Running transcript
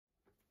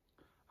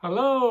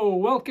Hello,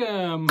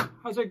 welcome.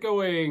 How's it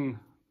going?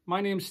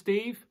 My name's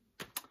Steve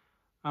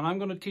and I'm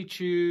going to teach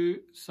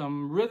you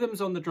some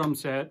rhythms on the drum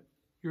set.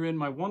 You're in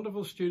my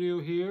wonderful studio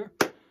here,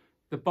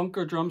 the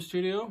Bunker Drum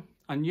Studio,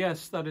 and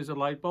yes, that is a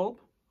light bulb.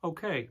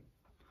 Okay.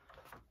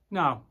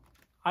 Now,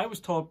 I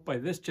was taught by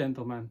this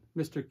gentleman,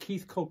 Mr.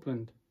 Keith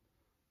Copeland,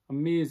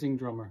 amazing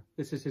drummer.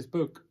 This is his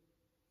book.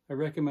 I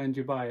recommend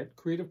you buy it,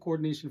 Creative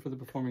Coordination for the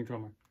Performing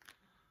Drummer.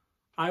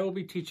 I will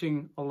be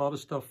teaching a lot of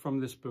stuff from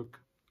this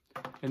book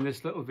in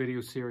this little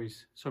video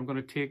series. So I'm going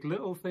to take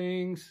little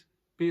things,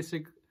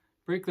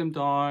 break them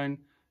down,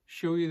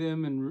 show you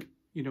them and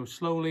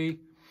slowly,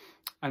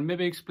 and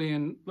maybe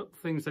explain little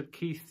things that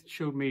Keith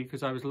showed me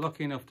because I was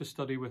lucky enough to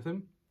study with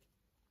him,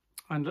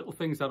 and little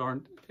things that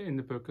aren't in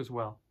the book as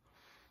well.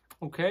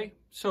 Okay,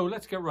 so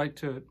let's get right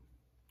to it.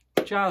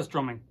 Jazz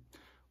drumming.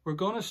 We're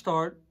going to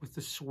start with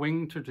the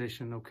swing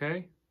tradition,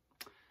 okay?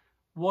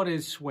 What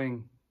is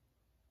swing?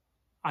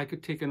 I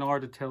could take an hour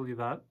to tell you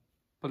that.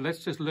 But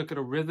let's just look at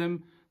a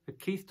rhythm that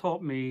Keith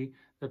taught me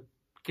that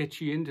gets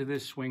you into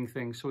this swing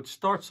thing. So it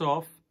starts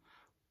off,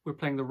 we're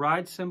playing the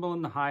ride cymbal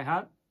and the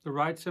hi-hat. The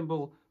ride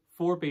cymbal,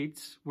 4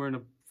 beats. We're in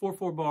a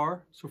 4/4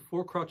 bar, so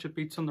 4 crotchet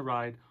beats on the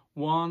ride.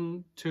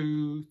 1,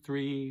 2,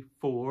 3,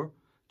 4.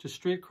 Just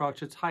straight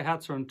crotchets.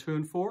 Hi-hats are on 2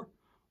 and 4.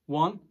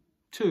 1,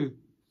 2,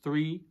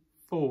 3,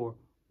 4.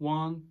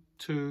 1,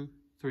 2,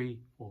 3,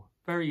 4.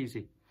 Very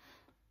easy.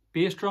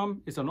 Bass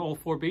drum is on all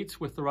 4 beats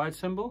with the ride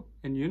cymbal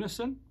in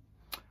unison.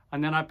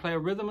 And then I play a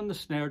rhythm on the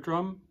snare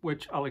drum,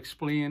 which I'll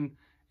explain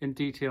in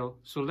detail.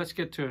 So let's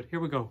get to it.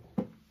 Here we go.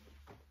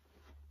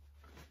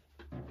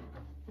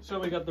 So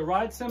we got the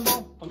ride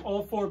cymbal on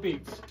all 4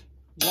 beats. 1,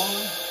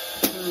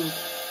 2,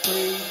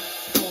 3,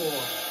 4.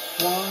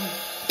 1,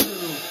 2,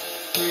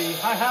 3.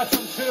 Hi-hats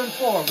on 2 and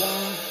 4.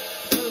 1,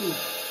 2,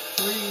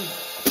 3,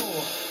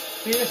 4.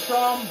 Bass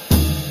drum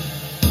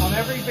on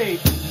every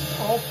beat.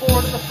 All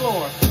 4 to the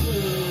floor.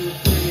 2,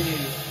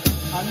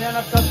 3. And then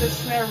I've got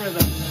this snare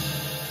rhythm.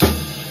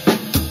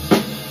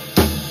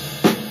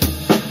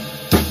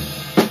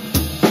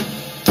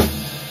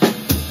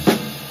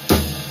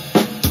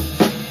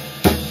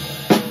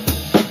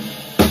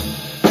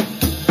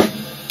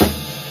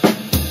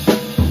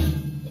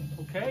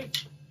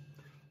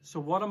 So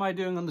what am I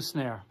doing on the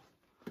snare?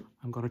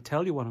 I'm going to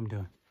tell you what I'm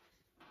doing.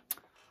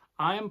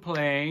 I am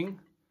playing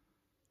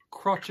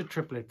crotchet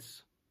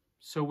triplets.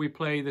 So we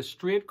play the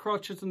straight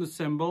crotchets on the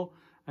cymbal,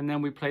 and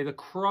then we play the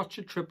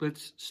crotchet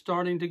triplets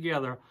starting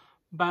together.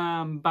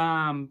 Bam,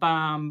 bam,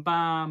 bam,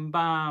 bam,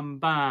 bam,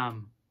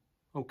 bam.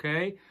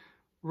 Okay?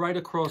 Right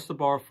across the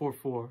bar,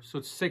 4/4. So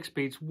it's 6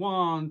 beats.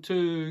 1,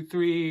 2,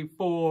 3,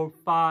 4,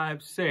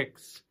 5,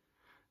 6.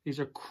 These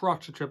are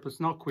crotchet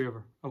triplets, not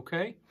quiver.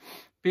 Okay?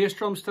 Bass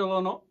drum still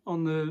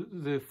on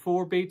the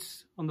 4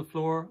 beats on the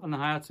floor, and the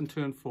hi-hats in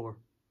 2 and 4.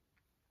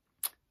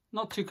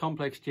 Not too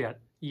complex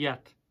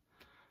yet.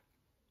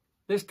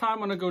 This time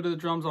when I go to the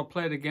drums, I'll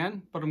play it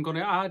again, but I'm going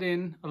to add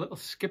in a little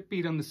skip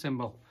beat on the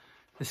cymbal.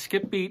 The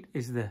skip beat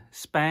is the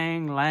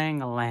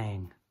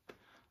spang-lang-a-lang.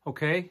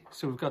 Okay,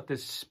 so we've got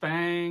this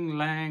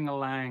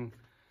spang-lang-a-lang.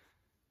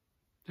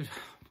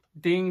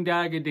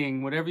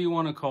 Ding-dag-a-ding, whatever you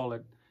want to call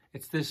it.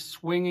 It's this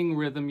swinging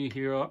rhythm you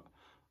hear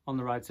on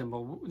the ride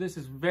cymbal. This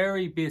is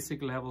very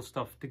basic level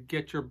stuff to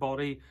get your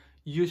body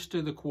used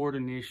to the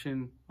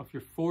coordination of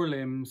your 4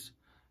 limbs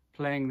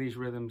playing these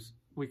rhythms.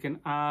 We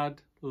can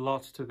add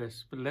lots to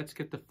this, but let's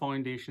get the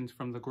foundations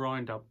from the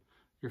ground up.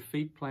 Your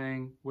feet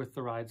playing with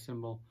the ride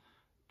cymbal,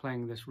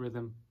 playing this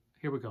rhythm.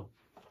 Here we go.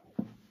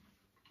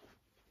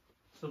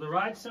 So the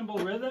ride cymbal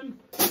rhythm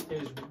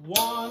is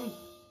 1,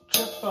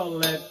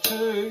 triplet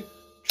 2,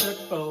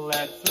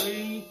 triplet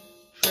 3,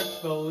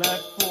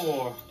 triplet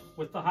 4.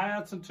 With the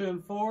hi-hats in 2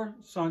 and 4,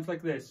 sounds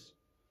like this.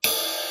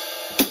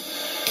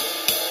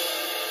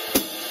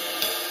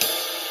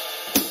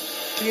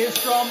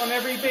 Bass drum on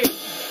every beat.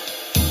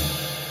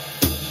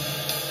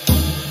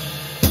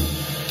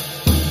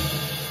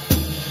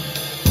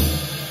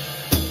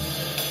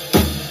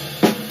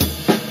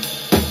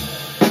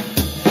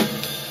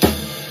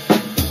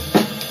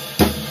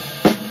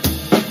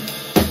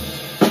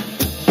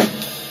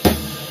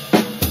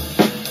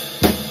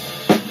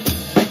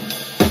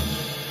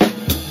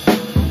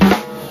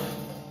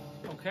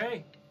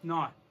 Okay,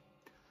 now,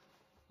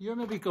 you're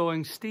maybe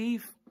going,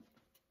 Steve,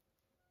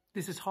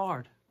 this is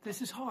hard.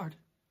 This is hard.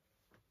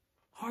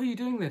 How are you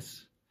doing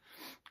this?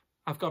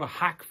 I've got a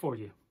hack for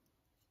you.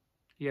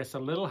 Yes, a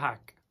little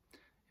hack.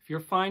 If you're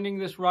finding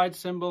this ride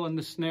cymbal and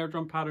the snare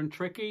drum pattern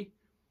tricky,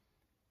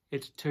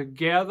 it's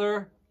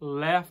together,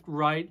 left,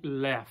 right,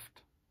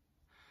 left.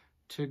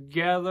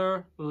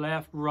 Together,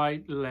 left,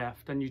 right,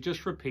 left. And you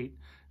just repeat,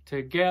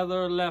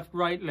 together, left,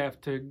 right,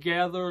 left.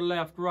 Together,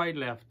 left, right,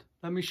 left.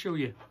 Let me show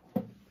you.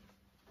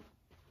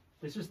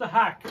 This is the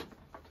hack.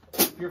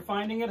 If you're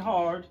finding it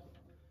hard,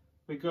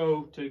 we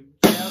go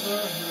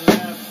together,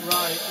 left,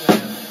 right,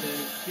 left,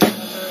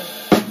 together.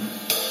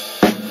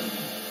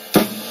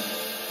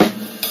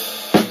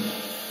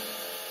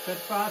 Bit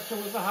faster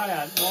with the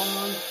hi-hat.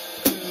 1,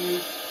 2,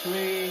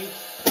 3,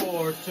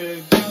 4.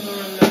 Together,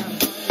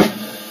 left, right,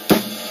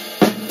 left.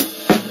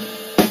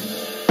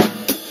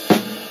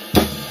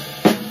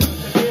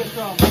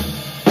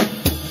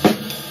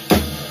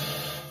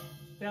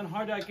 then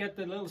how do I get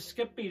the little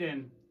skip beat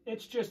in?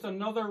 It's just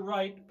another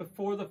right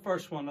before the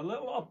first one, a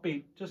little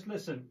upbeat. Just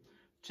listen.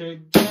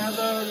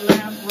 Together,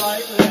 left,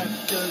 right,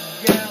 left.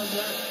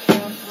 Together,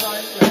 left,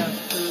 right,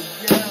 left.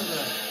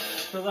 Together.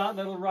 So that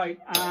little right,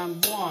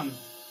 and one,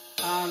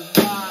 and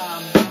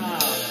bam,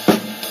 bam.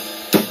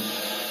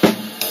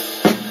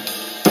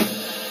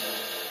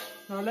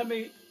 Now I'm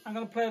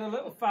going to play it a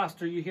little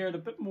faster. You hear it a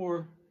bit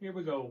more. Here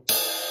we go.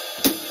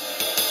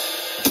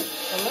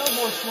 A little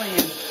more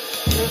swinging.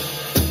 Here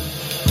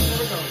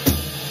we go.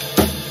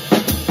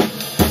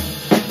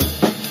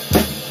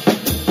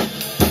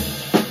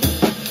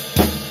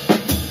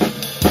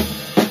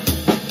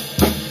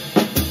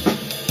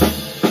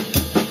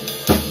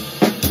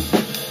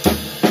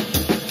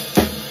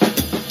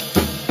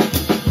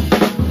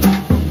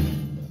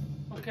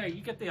 Okay,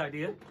 you get the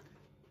idea.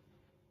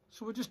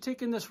 So we're just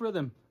taking this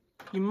rhythm.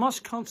 You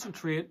must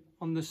concentrate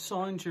on the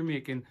sounds you're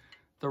making.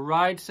 The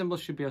ride cymbal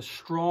should be a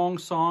strong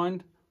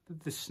sound.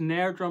 The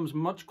snare drum's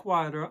much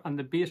quieter, and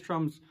the bass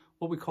drum's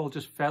what we call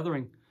just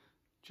feathering,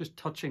 just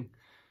touching.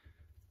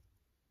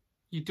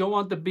 You don't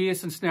want the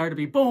bass and snare to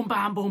be boom,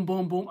 bam, boom,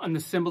 boom, boom, and the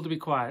cymbal to be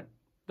quiet.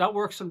 That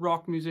works in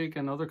rock music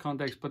and other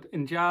contexts, but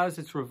in jazz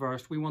it's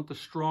reversed. We want the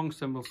strong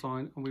cymbal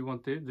sound, and we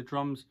want the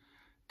drums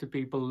to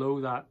be below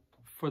that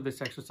for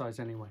this exercise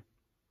anyway.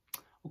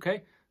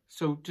 Okay,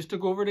 so just to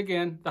go over it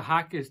again, the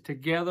hack is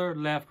together,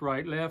 left,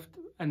 right,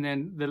 and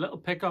then the little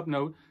pickup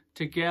note,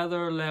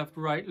 together, left,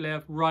 right,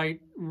 right,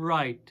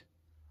 right,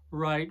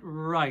 right,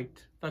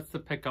 right. That's the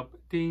pickup,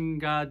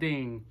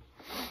 ding-ga-ding.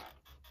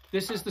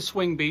 This is the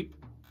swing beat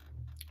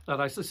that,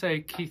 as I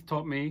say, Keith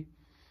taught me,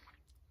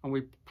 and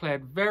we play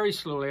it very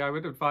slowly. I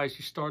would advise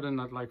you starting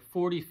at like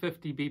 40,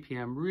 50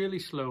 BPM, really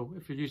slow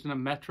if you're using a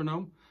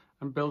metronome,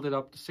 and build it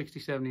up to 60,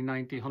 70,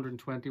 90,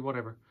 120,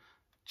 whatever.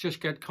 Just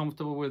get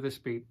comfortable with this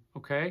beat,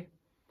 okay?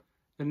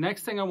 The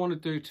next thing I want to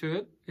do to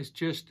it is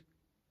just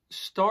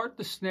start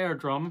the snare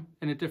drum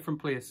in a different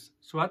place.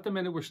 So at the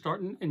minute we're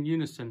starting in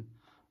unison.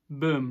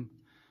 Boom.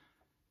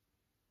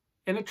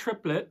 In a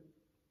triplet,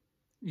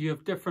 you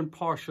have different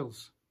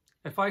partials.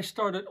 If I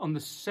started on the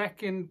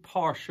second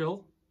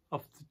partial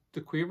of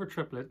the quaver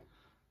triplet,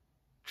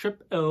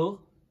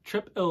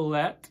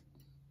 trip-ill-let,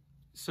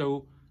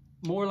 so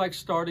more like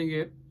starting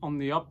it on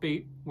the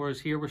upbeat, whereas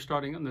here we're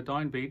starting on the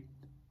downbeat.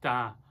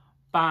 Da,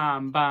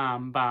 bam,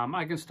 bam, bam.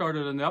 I can start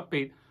it on the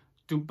upbeat.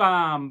 Do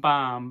bam,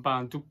 bam,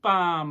 bam, do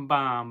bam,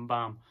 bam,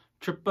 bam.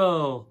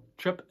 Trip-ill,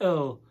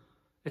 trip-ill.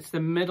 It's the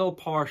middle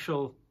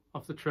partial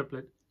of the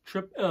triplet.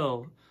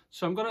 Trip-ill.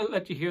 So I'm going to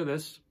let you hear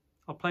this.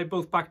 I'll play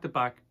both back to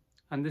back.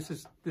 And this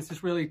is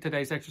really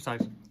today's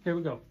exercise. Here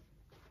we go.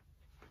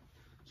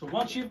 So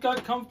once you've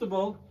got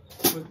comfortable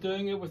with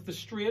doing it with the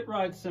straight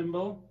ride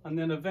cymbal and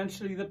then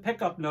eventually the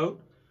pickup note,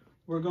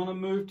 we're going to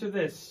move to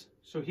this.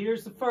 So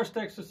here's the first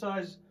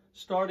exercise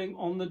starting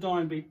on the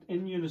downbeat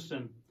in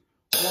unison.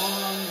 1,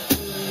 2,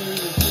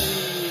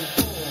 3,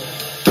 4.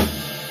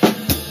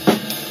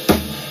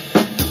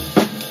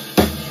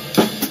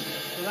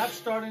 So that's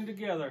starting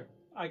together.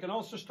 I can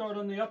also start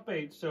on the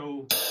upbeat.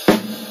 So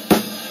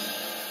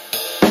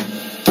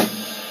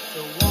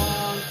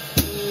 1,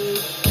 2,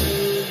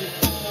 3,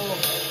 4.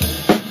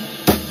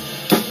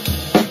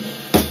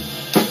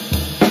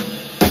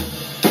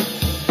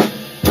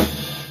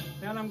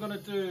 Then I'm going to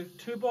do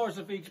 2 bars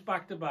of each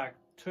back to back.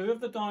 2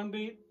 of the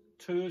downbeat,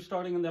 2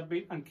 starting on the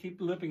upbeat, and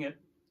keep looping it.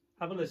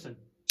 Have a listen.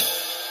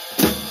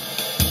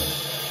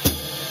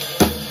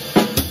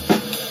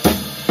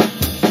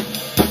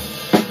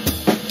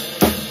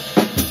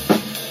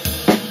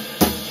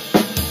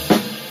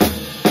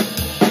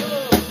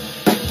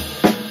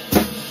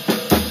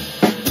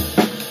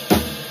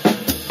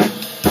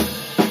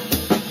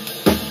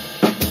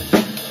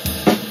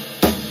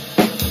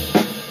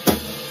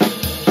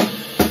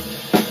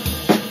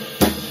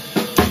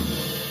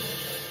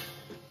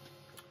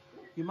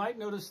 You might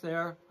notice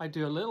there, I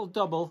do a little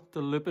double to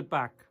loop it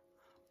back.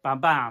 Bam,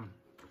 bam.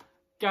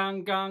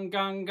 Gang, gang,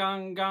 gang,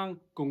 gang, gang,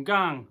 gung,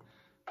 gang.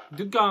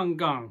 Do gang,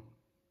 gang.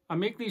 I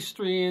make these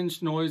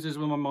strange noises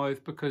with my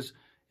mouth because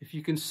if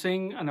you can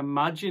sing and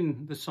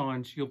imagine the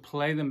sounds, you'll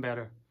play them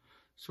better.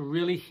 So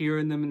really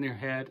hearing them in your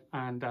head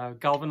and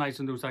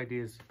galvanizing those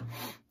ideas.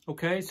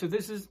 Okay, so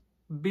this is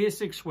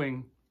basic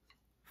swing.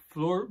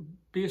 Floor,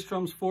 bass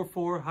drums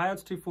 4/4,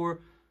 hi-hats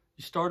 2/4.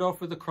 You start off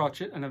with the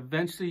crotchet and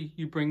eventually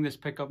you bring this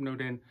pickup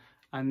note in,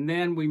 and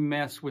then we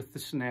mess with the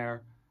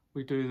snare.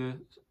 We do the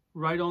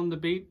right on the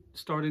beat,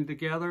 starting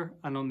together,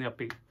 and on the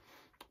upbeat.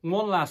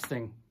 One last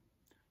thing,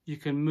 you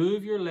can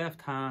move your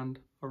left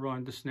hand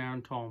around the snare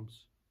and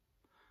toms,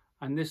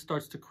 and this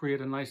starts to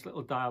create a nice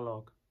little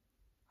dialogue.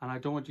 And I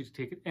don't want you to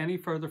take it any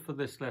further for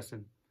this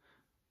lesson.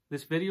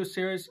 This video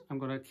series, I'm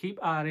going to keep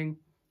adding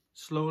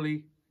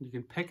slowly. You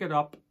can pick it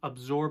up,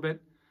 absorb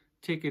it,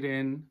 take it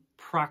in,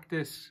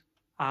 practice,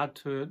 add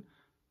to it,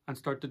 and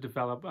start to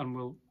develop.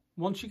 And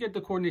once you get the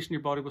coordination in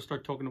your body, we'll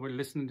start talking about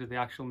listening to the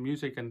actual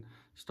music and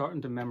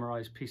starting to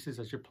memorize pieces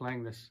as you're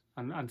playing this,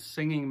 and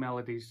singing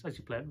melodies as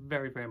you play it.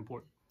 Very, very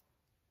important.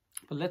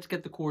 But let's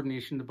get the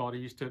coordination, the body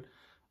used to it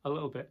a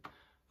little bit.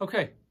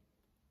 Okay,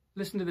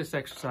 Listen to this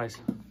exercise.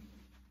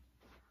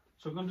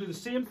 So I'm going to do the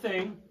same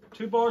thing,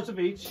 2 bars of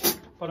each,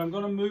 but I'm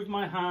going to move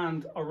my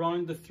hand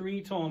around the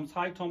 3 toms,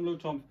 high tom, low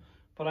tom,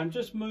 but I'm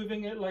just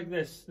moving it like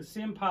this, the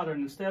same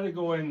pattern. Instead of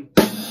going,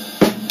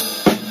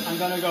 I'm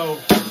going to go.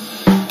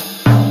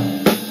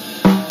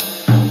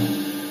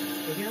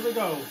 So here we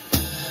go.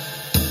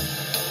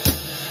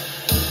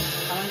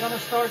 And I'm going to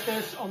start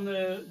this on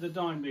the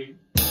downbeat.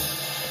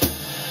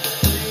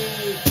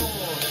 3, 4.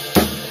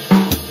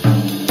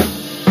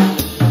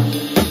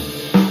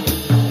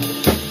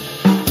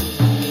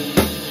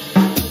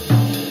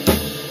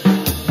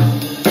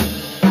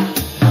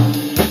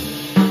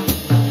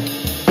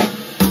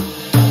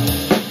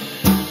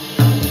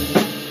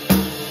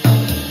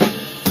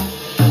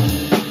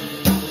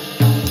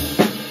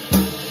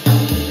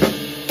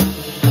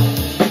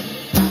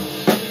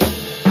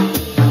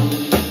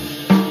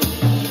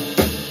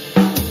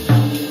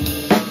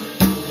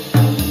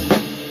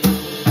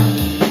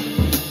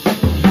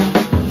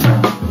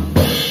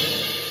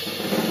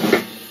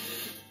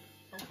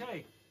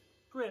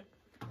 Great.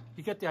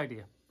 You get the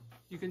idea.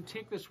 You can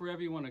take this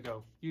wherever you want to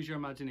go. Use your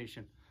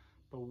imagination.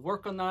 But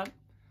work on that,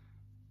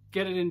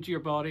 get it into your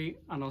body,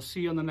 and I'll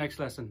see you on the next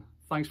lesson.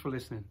 Thanks for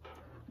listening.